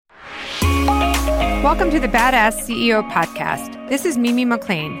Welcome to the Badass CEO podcast. This is Mimi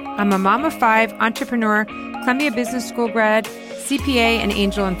McLean. I'm a mom of 5, entrepreneur, Columbia Business School grad, CPA, and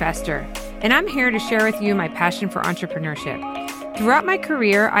angel investor. And I'm here to share with you my passion for entrepreneurship. Throughout my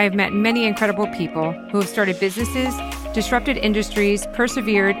career, I have met many incredible people who have started businesses, disrupted industries,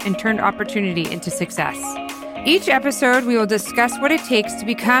 persevered, and turned opportunity into success. Each episode, we will discuss what it takes to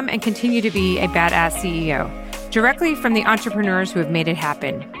become and continue to be a badass CEO, directly from the entrepreneurs who have made it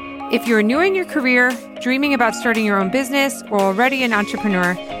happen. If you're new in your career, dreaming about starting your own business, or already an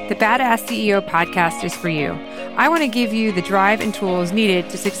entrepreneur, the Badass CEO podcast is for you. I want to give you the drive and tools needed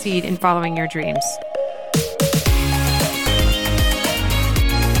to succeed in following your dreams.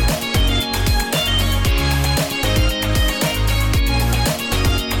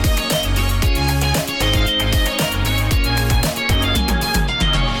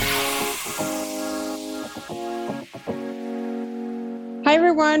 Hi,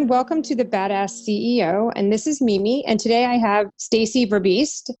 everyone. Welcome to the Badass CEO. And this is Mimi. And today I have Stacy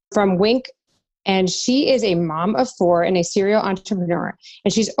Verbiest from Wink. And she is a mom of 4 and a serial entrepreneur.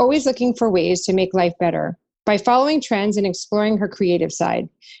 And she's always looking for ways to make life better by following trends and exploring her creative side.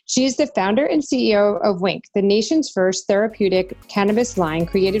 She is the founder and CEO of Wink, the nation's first therapeutic cannabis line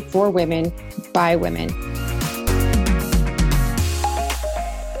created for women by women.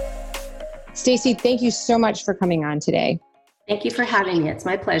 Stacy, thank you so much for coming on today. Thank you for having me. It's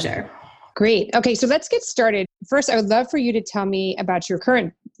my pleasure. Great. Okay, so let's get started. First, I would love for you to tell me about your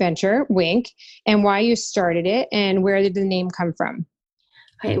current venture, Wink, and why you started it and where did the name come from?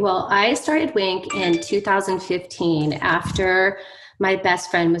 Okay, well, I started Wink in 2015 after my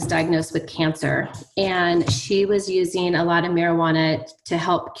best friend was diagnosed with cancer. And she was using a lot of marijuana to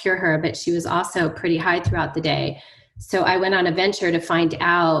help cure her, but she was also pretty high throughout the day. So I went on a venture to find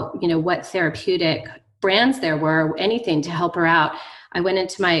out, what therapeutic brands there were, anything to help her out. I went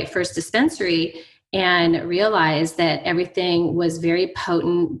into my first dispensary and realized that everything was very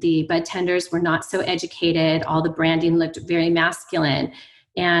potent. The bud tenders were not so educated. All the branding looked very masculine.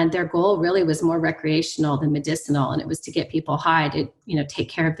 And their goal really was more recreational than medicinal. And it was to get people high to, take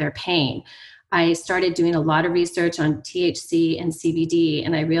care of their pain. I started doing a lot of research on THC and CBD.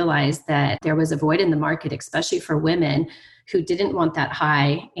 And I realized that there was a void in the market, especially for women who didn't want that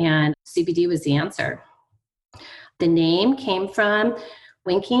high. And CBD was the answer. The name came from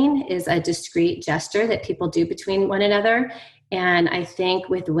winking is a discreet gesture that people do between one another. And I think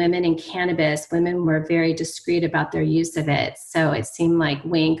with women in cannabis, women were very discreet about their use of it. So it seemed like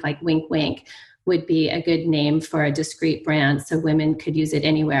wink, wink, would be a good name for a discreet brand so women could use it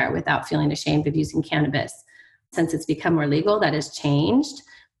anywhere without feeling ashamed of using cannabis. Since it's become more legal, that has changed,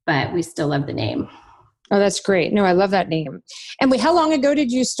 but we still love the name. Oh, that's great. No, I love that name. And wait, how long ago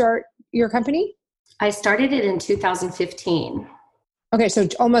did you start your company? I started it in 2015. Okay, so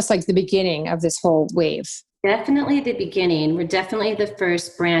almost like the beginning of this whole wave. Definitely the beginning. We're definitely the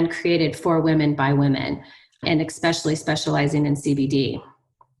first brand created for women by women, and especially specializing in CBD.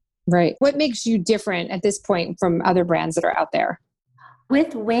 Right. What makes you different at this point from other brands that are out there?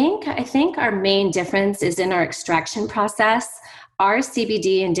 With Wink, I think our main difference is in our extraction process. Our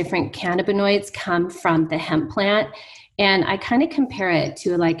CBD and different cannabinoids come from the hemp plant. And I kind of compare it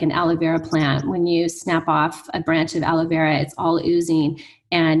to like an aloe vera plant. When you snap off a branch of aloe vera, it's all oozing,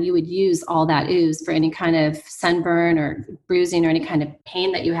 and you would use all that ooze for any kind of sunburn or bruising or any kind of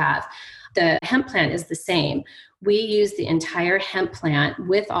pain that you have. The hemp plant is the same. We use the entire hemp plant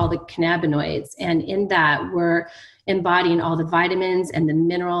with all the cannabinoids. And in that, we're embodying all the vitamins and the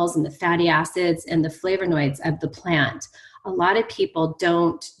minerals and the fatty acids and the flavonoids of the plant. A lot of people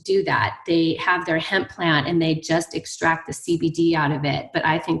don't do that. They have their hemp plant and they just extract the CBD out of it. But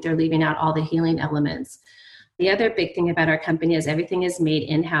I think they're leaving out all the healing elements. The other big thing about our company is everything is made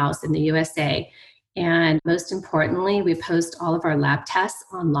in-house in the USA. And most importantly, we post all of our lab tests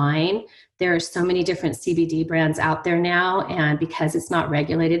online. There are so many different CBD brands out there now. And because it's not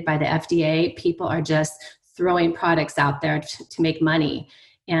regulated by the FDA, people are just throwing products out there to make money.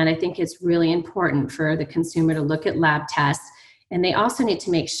 And I think it's really important for the consumer to look at lab tests. And they also need to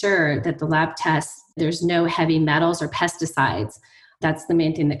make sure that the lab tests, there's no heavy metals or pesticides. That's the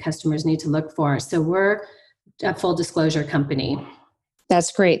main thing that customers need to look for. So we're a full disclosure company.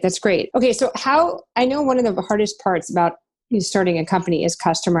 That's great. That's great. Okay. So I know one of the hardest parts about starting a company is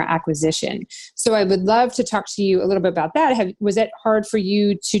customer acquisition. So I would love to talk to you a little bit about that. Was it hard for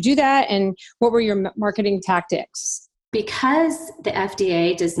you to do that? And what were your marketing tactics? Because the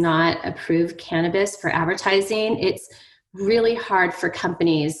FDA does not approve cannabis for advertising, it's really hard for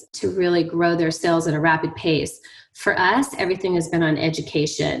companies to really grow their sales at a rapid pace. For us, everything has been on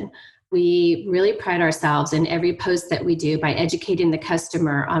education. We really pride ourselves in every post that we do by educating the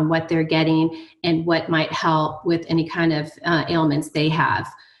customer on what they're getting and what might help with any kind of ailments they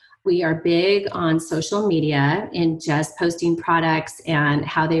have. We are big on social media and just posting products and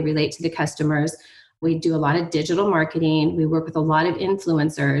how they relate to the customers. We do a lot of digital marketing. We work with a lot of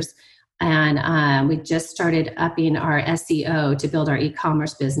influencers. And we just started upping our SEO to build our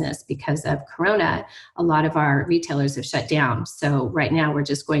e-commerce business because of Corona. A lot of our retailers have shut down. So right now we're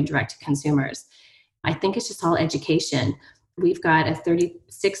just going direct to consumers. I think it's just all education. We've got a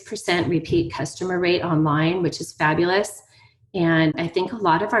 36% repeat customer rate online, which is fabulous. And I think a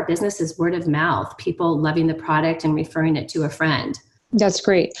lot of our business is word of mouth, people loving the product and referring it to a friend. That's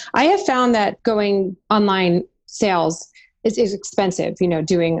great. I have found that going online sales is expensive,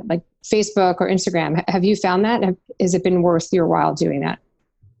 doing like Facebook or Instagram. Have you found that? Has it been worth your while doing that?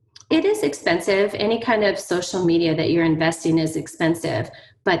 It is expensive. Any kind of social media that you're investing is expensive,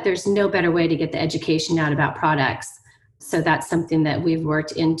 but there's no better way to get the education out about products. So that's something that we've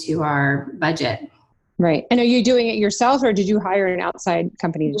worked into our budget. Right. And are you doing it yourself or did you hire an outside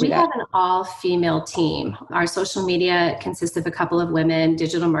company to do that? We have an all-female team. Our social media consists of a couple of women,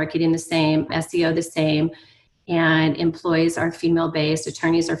 digital marketing the same, SEO the same, and employees are female-based,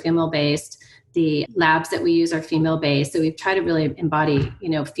 attorneys are female-based, the labs that we use are female-based. So we've tried to really embody,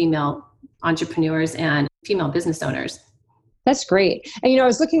 female entrepreneurs and female business owners. That's great. And, I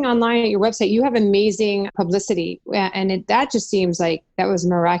was looking online at your website, you have amazing publicity. And that just seems like that was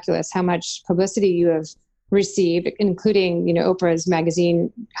miraculous, how much publicity you have received, including, Oprah's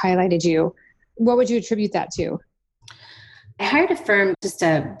magazine highlighted you. What would you attribute that to? I hired a firm, just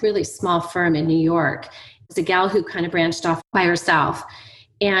a really small firm in New York. It was a gal who kind of branched off by herself.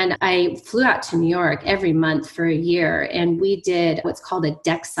 And I flew out to New York every month for a year, and we did what's called a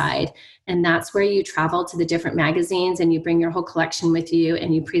deck side. And that's where you travel to the different magazines and you bring your whole collection with you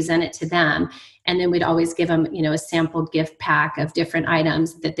and you present it to them. And then we'd always give them, a sample gift pack of different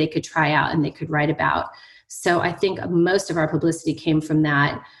items that they could try out and they could write about. So I think most of our publicity came from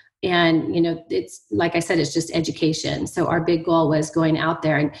that. And, it's like I said, it's just education. So our big goal was going out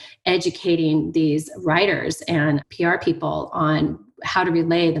there and educating these writers and PR people on how to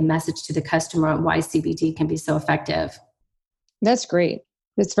relay the message to the customer on why CBD can be so effective. That's great.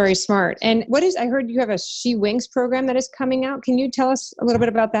 That's very smart. And I heard you have a She Winks program that is coming out. Can you tell us a little bit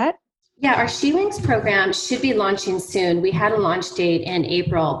about that? Yeah, our She Winks program should be launching soon. We had a launch date in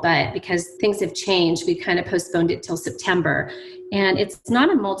April, but because things have changed, we kind of postponed it till September. And it's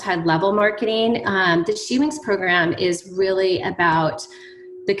not a multi-level marketing. The She Winks program is really about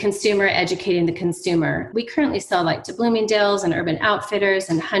the consumer educating the consumer. We currently sell to Bloomingdale's and Urban Outfitters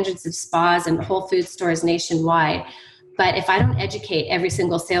and hundreds of spas and Whole Foods stores nationwide. But if I don't educate every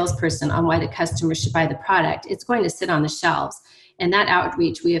single salesperson on why the customer should buy the product, it's going to sit on the shelves. And that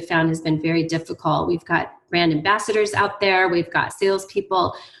outreach we have found has been very difficult. We've got brand ambassadors out there. We've got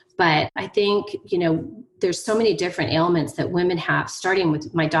salespeople. But I think, there's so many different ailments that women have, starting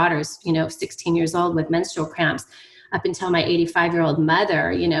with my daughter's, 16 years old with menstrual cramps, up until my 85-year-old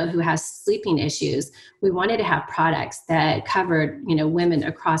mother, who has sleeping issues. We wanted to have products that covered, women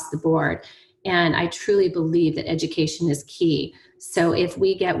across the board. And I truly believe that education is key. So if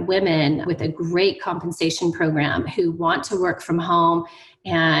we get women with a great compensation program who want to work from home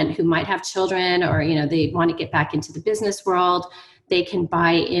and who might have children or, they want to get back into the business world, they can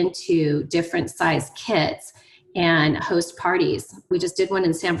buy into different size kits and host parties. We just did one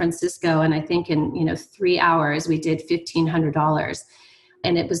in San Francisco, and I think in 3 hours we did $1,500.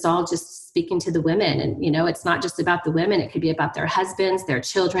 And it was all just speaking to the women. And, it's not just about the women. It could be about their husbands, their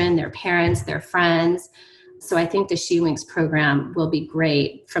children, their parents, their friends. So I think the She Winks program will be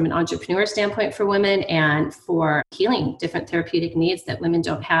great from an entrepreneur standpoint for women and for healing different therapeutic needs that women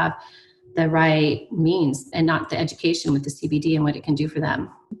don't have the right means and not the education with the CBD and what it can do for them.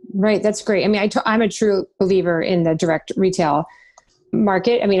 Right. That's great. I mean, I'm a true believer in the direct retail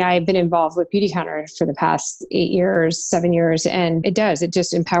market. I mean, I've been involved with Beauty Counter for the past 7 years, and it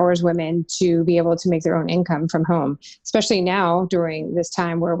just empowers women to be able to make their own income from home, especially now during this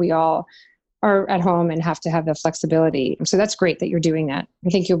time where we all are at home and have to have the flexibility. So that's great that you're doing that. I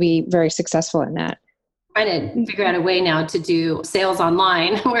think you'll be very successful in that. Trying to figure out a way now to do sales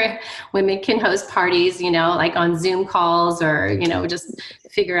online where women can host parties, on Zoom calls or, just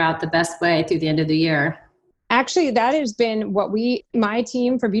figure out the best way through the end of the year. Actually, that has been my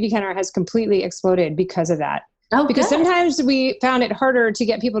team for Beauty Counter has completely exploded because of that. Oh, because good. Sometimes we found it harder to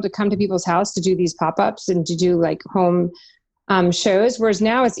get people to come to people's house to do these pop-ups and to do home shows. Whereas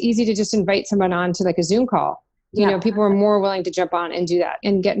now it's easy to just invite someone on to a Zoom call. People are more willing to jump on and do that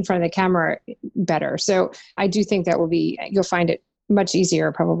and get in front of the camera better. So I do think that you'll find it much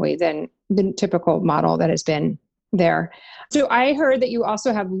easier probably than the typical model that has been there. So I heard that you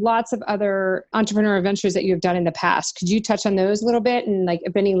also have lots of other entrepreneurial ventures that you've done in the past. Could you touch on those a little bit and like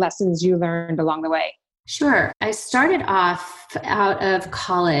if any lessons you learned along the way? Sure. I started off out of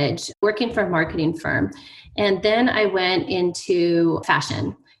college working for a marketing firm, and then I went into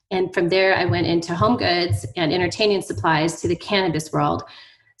fashion. And from there, I went into home goods and entertaining supplies to the cannabis world.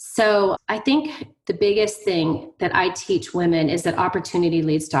 So I think the biggest thing that I teach women is that opportunity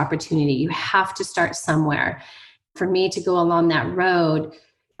leads to opportunity. You have to start somewhere. For me to go along that road,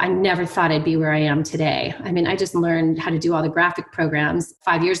 I never thought I'd be where I am today. I mean, I just learned how to do all the graphic programs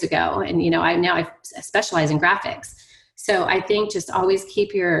 5 years ago. And, I specialize in graphics. So I think just always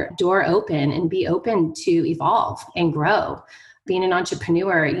keep your door open and be open to evolve and grow. Being an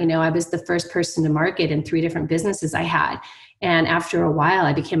entrepreneur, I was the first person to market in 3 different businesses I had. And after a while,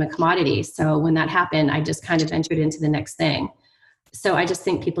 I became a commodity. So when that happened, I just kind of ventured into the next thing. So I just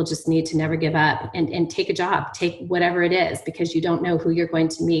think people just need to never give up and take a job, take whatever it is, because you don't know who you're going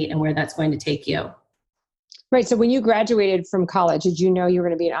to meet and where that's going to take you. Right. So when you graduated from college, did you know you were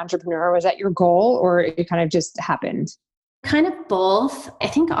going to be an entrepreneur? Was that your goal or it kind of just happened? Kind of both. I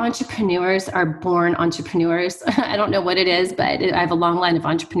think entrepreneurs are born entrepreneurs. I don't know what it is, but I have a long line of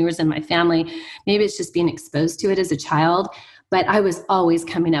entrepreneurs in my family. Maybe it's just being exposed to it as a child. But I was always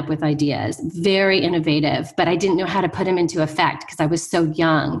coming up with ideas, very innovative, but I didn't know how to put them into effect because I was so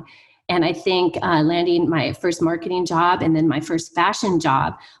young. And I think landing my first marketing job and then my first fashion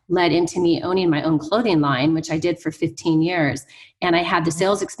job led into me owning my own clothing line, which I did for 15 years. And I had the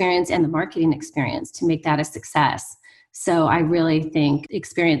sales experience and the marketing experience to make that a success. So I really think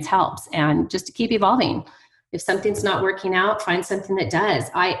experience helps, and just to keep evolving. If something's not working out, find something that does.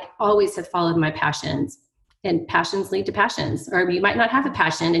 I always have followed my passions. And passions lead to passions. Or you might not have a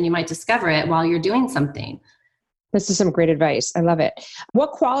passion and you might discover it while you're doing something. This is some great advice. I love it.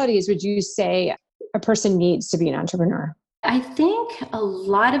 What qualities would you say a person needs to be an entrepreneur? I think a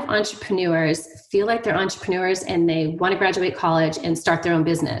lot of entrepreneurs feel like they're entrepreneurs and they want to graduate college and start their own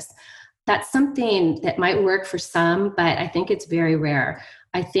business. That's something that might work for some, but I think it's very rare.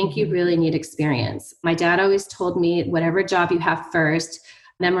 I think you really need experience. My dad always told me, whatever job you have first,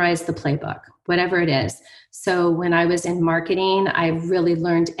 memorize the playbook, whatever it is. So when I was in marketing, I really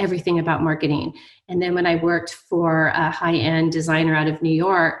learned everything about marketing. And then when I worked for a high-end designer out of New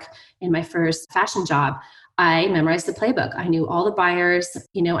York in my first fashion job, I memorized the playbook. I knew all the buyers,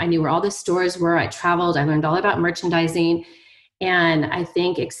 I knew where all the stores were. I traveled, I learned all about merchandising. And I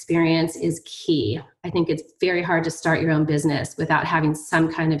think experience is key. I think it's very hard to start your own business without having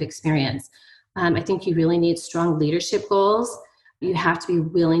some kind of experience. I think you really need strong leadership goals. You have to be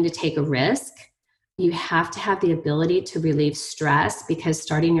willing to take a risk. You have to have the ability to relieve stress, because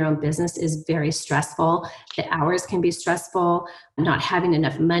starting your own business is very stressful. The hours can be stressful. Not having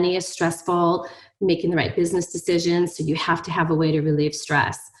enough money is stressful. Making the right business decisions. So you have to have a way to relieve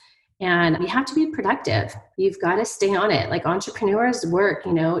stress. And you have to be productive. You've got to stay on it. Like entrepreneurs work,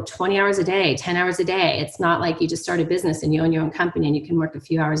 20 hours a day, 10 hours a day. It's not like you just start a business and you own your own company and you can work a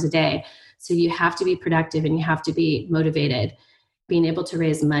few hours a day. So you have to be productive and you have to be motivated. Being able to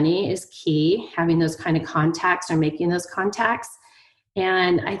raise money is key. Having those kind of contacts or making those contacts.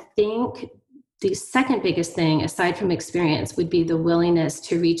 And I think the second biggest thing, aside from experience, would be the willingness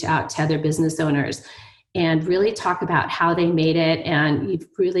to reach out to other business owners and really talk about how they made it. And you've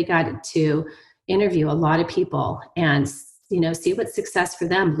really got to interview a lot of people and, see what success for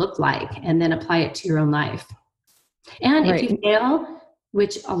them looked like and then apply it to your own life. And If you fail,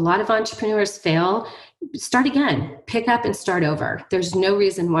 which a lot of entrepreneurs fail, start again, pick up and start over. There's no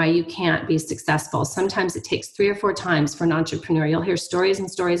reason why you can't be successful. Sometimes it takes 3 or 4 times for an entrepreneur. You'll hear stories and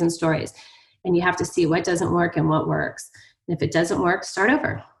stories and stories, and you have to see what doesn't work and what works. And if it doesn't work, start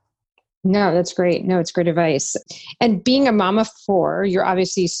over. No, that's great. No, it's great advice. And being a mom of 4, you're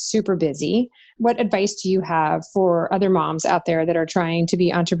obviously super busy. What advice do you have for other moms out there that are trying to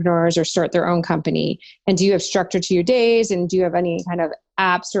be entrepreneurs or start their own company? And do you have structure to your days? And do you have any kind of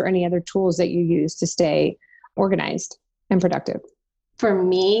apps or any other tools that you use to stay organized and productive? For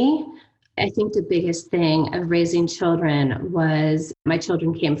me, I think the biggest thing of raising children was my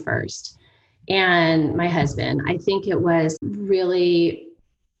children came first. And my husband, I think it was really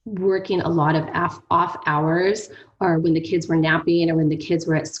working a lot of off hours, or when the kids were napping or when the kids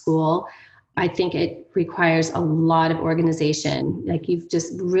were at school. I think it requires a lot of organization. Like you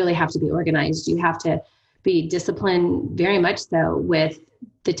just really have to be organized. You have to be disciplined, very much so, with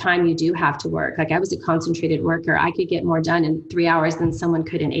the time you do have to work. Like I was a concentrated worker. I could get more done in 3 hours than someone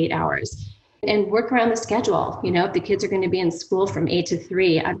could in 8 hours. and work around the schedule. If the kids are going to be in school from 8 to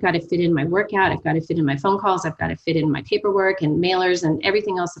 3, I've got to fit in my workout. I've got to fit in my phone calls. I've got to fit in my paperwork and mailers and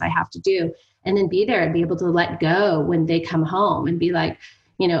everything else that I have to do. And then be there and be able to let go when they come home and be like,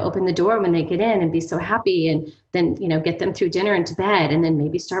 open the door when they get in and be so happy. And then, get them through dinner and to bed, and then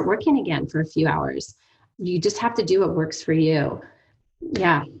maybe start working again for a few hours. You just have to do what works for you.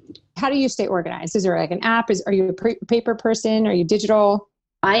 Yeah. How do you stay organized? Is there like an app? Are you a paper person? Are you digital?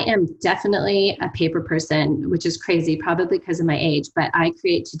 I am definitely a paper person, which is crazy, probably because of my age, but I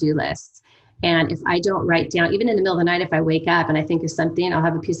create to-do lists. And if I don't write down, even in the middle of the night, if I wake up and I think of something, I'll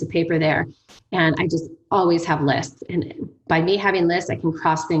have a piece of paper there. And I just always have lists. And by me having lists, I can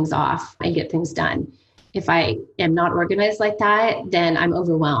cross things off and get things done. If I am not organized like that, then I'm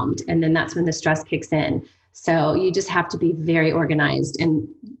overwhelmed. And then that's when the stress kicks in. So you just have to be very organized. And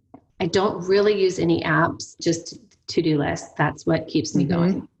I don't really use any apps, just to-do lists. That's what keeps me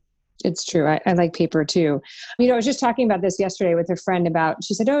going. It's true. I like paper too. I was just talking about this yesterday with a friend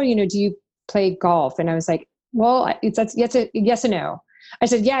she said, do you play golf? And I was like, well, it's yes and no. I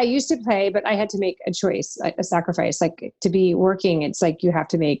said, yeah, I used to play, but I had to make a choice, a sacrifice, like to be working. It's like you have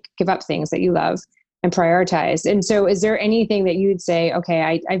to give up things that you love and prioritize. And so is there anything that you'd say,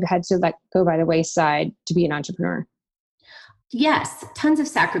 okay, I've had to let go by the wayside to be an entrepreneur? Yes, tons of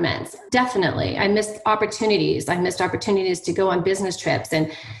sacraments. Definitely. I missed opportunities. To go on business trips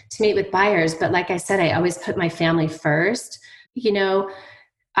and to meet with buyers. But like I said, I always put my family first.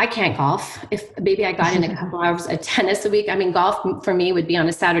 I can't golf. If maybe I got in a couple hours of tennis a week, golf for me would be on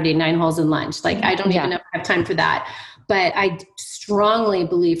a Saturday, 9 holes and lunch. Like, I don't even know if I have time for that. But I strongly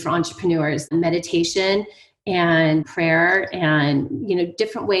believe for entrepreneurs, meditation and prayer and,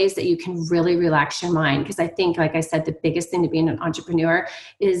 different ways that you can really relax your mind. Because I think, like I said, the biggest thing to being an entrepreneur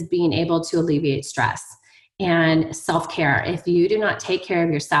is being able to alleviate stress and self-care. If you do not take care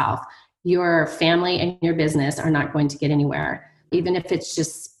of yourself, your family and your business are not going to get anywhere. Even if it's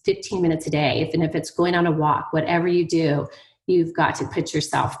just 15 minutes a day, even if it's going on a walk, whatever you do, you've got to put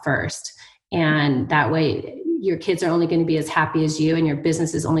yourself first. And that way your kids are only going to be as happy as you, and your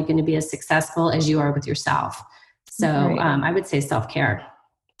business is only going to be as successful as you are with yourself. So I would say self-care.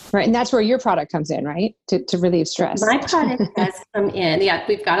 Right. And that's where your product comes in, right? To relieve stress. My product does come in. Yeah,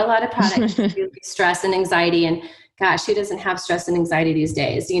 we've got a lot of products to relieve stress and anxiety. And gosh, who doesn't have stress and anxiety these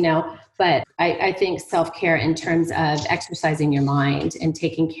days, But I think self-care in terms of exercising your mind and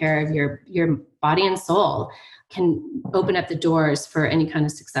taking care of your body and soul can open up the doors for any kind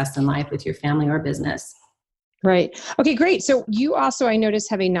of success in life with your family or business. Right. Okay, great. So you also, I noticed,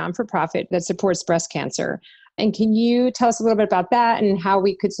 have a non-for-profit that supports breast cancer. And can you tell us a little bit about that and how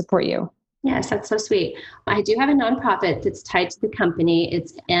we could support you? Yes, that's so sweet. I do have a nonprofit that's tied to the company.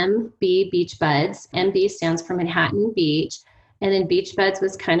 It's MB Beach Buds. MB stands for Manhattan Beach. And then Beach Buds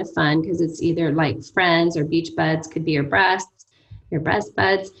was kind of fun because it's either like friends, or beach buds could be your breast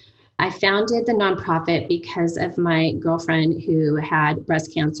buds. I founded the nonprofit because of my girlfriend who had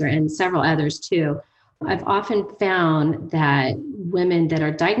breast cancer and several others too. I've often found that women that are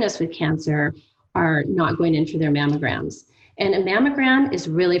diagnosed with cancer are not going in for their mammograms. And a mammogram is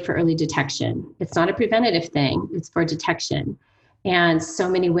really for early detection. It's not a preventative thing, it's for detection. And so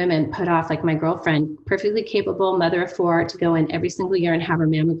many women put off, like my girlfriend, perfectly capable mother of 4, to go in every single year and have her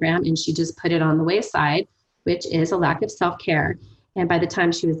mammogram. And she just put it on the wayside, which is a lack of self-care. And by the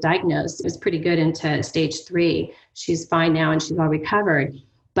time she was diagnosed, it was pretty good into stage 3. She's fine now and she's all recovered.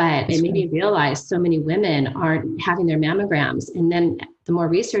 But it made me realize so many women aren't having their mammograms. And then the more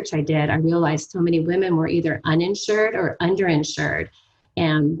research I did, I realized so many women were either uninsured or underinsured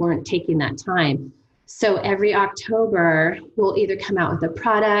and weren't taking that time. So every October, we'll either come out with a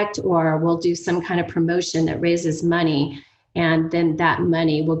product or we'll do some kind of promotion that raises money. And then that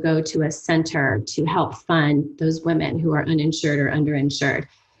money will go to a center to help fund those women who are uninsured or underinsured.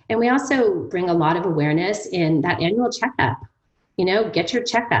 And we also bring a lot of awareness in that annual checkup. Get your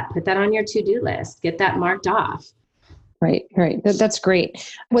checkup, put that on your to-do list, get that marked off. Right. That's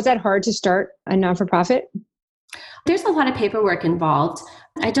great. Was that hard to start a non-for-profit? There's a lot of paperwork involved.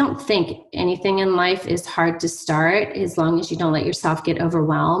 I don't think anything in life is hard to start as long as you don't let yourself get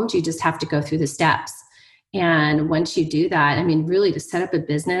overwhelmed. You just have to go through the steps. And once you do that, really to set up a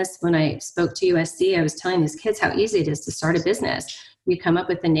business, when I spoke to USC, I was telling these kids how easy it is to start a business. You come up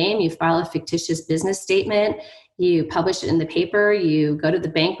with a name, you file a fictitious business statement, you publish it in the paper, you go to the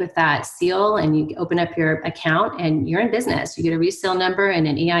bank with that seal and you open up your account and you're in business. You get a resale number and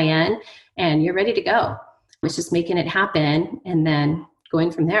an EIN and you're ready to go. It's just making it happen and then going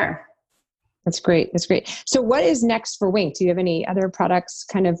from there. That's great. So what is next for Wink? Do you have any other products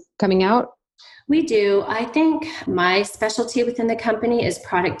kind of coming out? We do. I think my specialty within the company is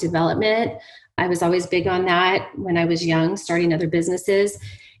product development. I was always big on that when I was young, starting other businesses.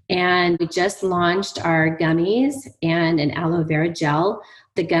 And we just launched our gummies and an aloe vera gel.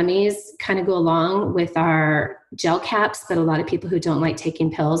 The gummies kind of go along with our gel caps, but a lot of people who don't like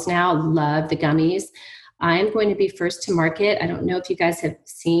taking pills now love the gummies. I'm going to be first to market. I don't know if you guys have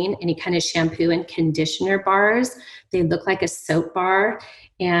seen any kind of shampoo and conditioner bars. They look like a soap bar.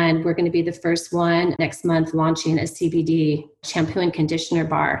 And we're going to be the first one next month launching a CBD shampoo and conditioner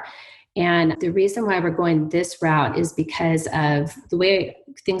bar. And the reason why we're going this route is because of the way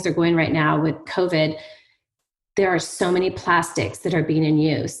things are going right now with COVID. There are so many plastics that are being in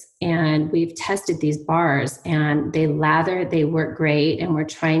use. And we've tested these bars and they lather, they work great. And we're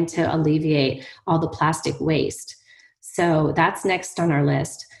trying to alleviate all the plastic waste. So that's next on our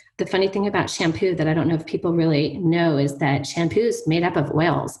list. The funny thing about shampoo that I don't know if people really know is that shampoo is made up of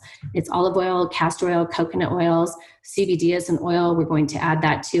oils. It's olive oil, castor oil, coconut oils. CBD is an oil. We're going to add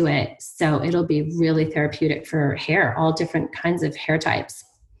that to it. So it'll be really therapeutic for hair, all different kinds of hair types.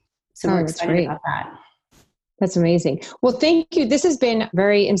 So we're excited about that. That's amazing. Well, thank you. This has been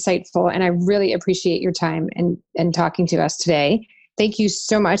very insightful, and I really appreciate your time and talking to us today. Thank you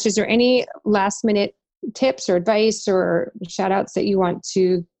so much. Is there any last minute tips or advice or shout outs that you want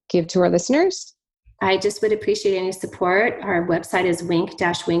to give to our listeners? I just would appreciate any support. Our website is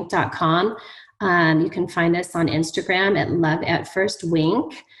wink-wink.com. You can find us on Instagram at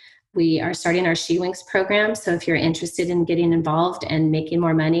loveatfirstwink. We are starting our She Winks program. So if you're interested in getting involved and making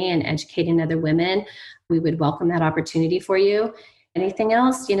more money and educating other women, we would welcome that opportunity for you. Anything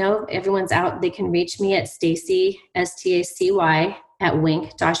else, everyone's out. They can reach me at Stacy, Stacy, at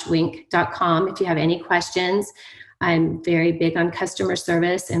wink-wink.com. If you have any questions, I'm very big on customer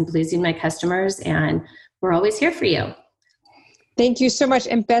service and pleasing my customers, and we're always here for you. Thank you so much,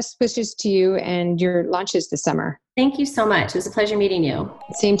 and best wishes to you and your launches this summer. Thank you so much. It was a pleasure meeting you.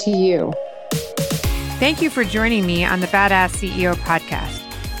 Same to you. Thank you for joining me on the Badass CEO podcast.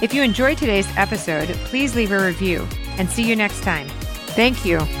 If you enjoyed today's episode, please leave a review and see you next time. Thank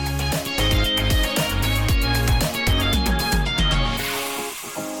you.